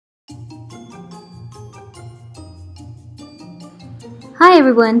Hi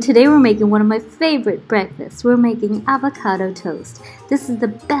everyone, today we're making one of my favorite breakfasts. We're making avocado toast. This is the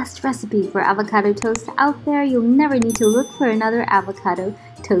best recipe for avocado toast out there. You'll never need to look for another avocado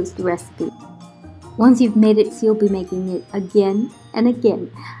toast recipe. Once you've made it, you'll be making it again and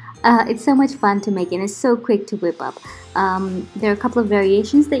again. It's so much fun to make and it's so quick to whip up. There are a couple of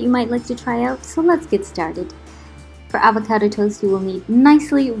variations that you might like to try out, so let's get started. For avocado toast, you will need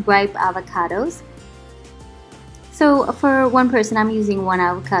nicely ripe avocados. So for one person, I'm using one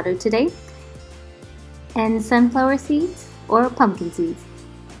avocado today, and sunflower seeds or pumpkin seeds,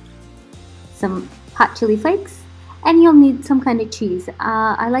 some hot chili flakes, and you'll need some kind of cheese.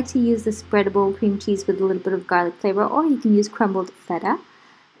 I like to use the spreadable cream cheese with a little bit of garlic flavor, or you can use crumbled feta.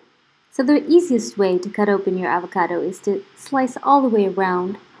 So the easiest way to cut open your avocado is to slice all the way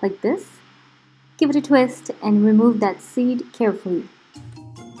around like this. Give it a twist and remove that seed carefully.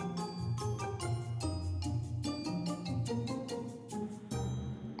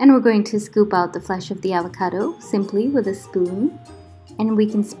 And we're going to scoop out the flesh of the avocado simply with a spoon, and we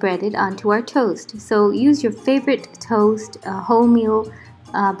can spread it onto our toast. So use your favorite toast. Wholemeal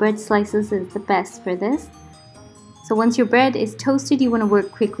bread slices is the best for this. So once your bread is toasted, you want to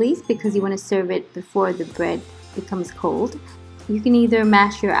work quickly because you want to serve it before the bread becomes cold. You can either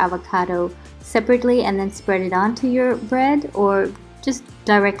mash your avocado separately and then spread it onto your bread, or just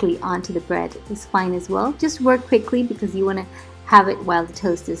directly onto the bread is fine as well. Just work quickly because you want to have it while the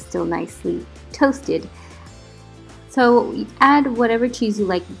toast is still nicely toasted. So add whatever cheese you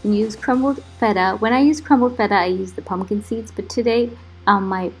like. You can use crumbled feta. When I use crumbled feta, I use the pumpkin seeds, but today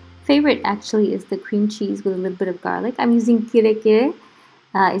my favorite actually is the cream cheese with a little bit of garlic. I'm using kire.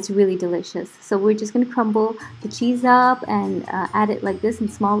 It's really delicious. So we're just going to crumble the cheese up and add it like this in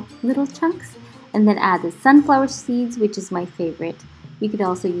small little chunks, and then add the sunflower seeds, which is my favorite. You could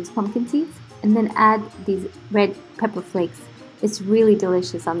also use pumpkin seeds, and then add these red pepper flakes. It's really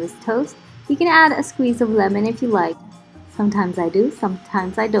delicious on this toast. You can add a squeeze of lemon if you like. Sometimes I do,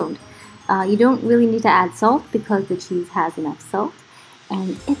 sometimes I don't. You don't really need to add salt because the cheese has enough salt.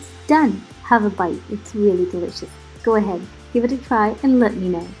 And it's done. Have a bite. It's really delicious. Go ahead, give it a try and let me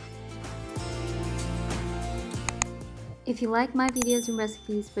know. If you like my videos and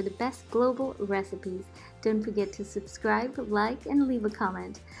recipes for the best global recipes, don't forget to subscribe, like, and leave a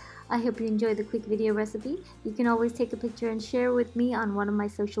comment. I hope you enjoyed the quick video recipe. You can always take a picture and share with me on one of my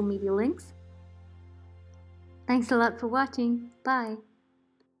social media links. Thanks a lot for watching. Bye.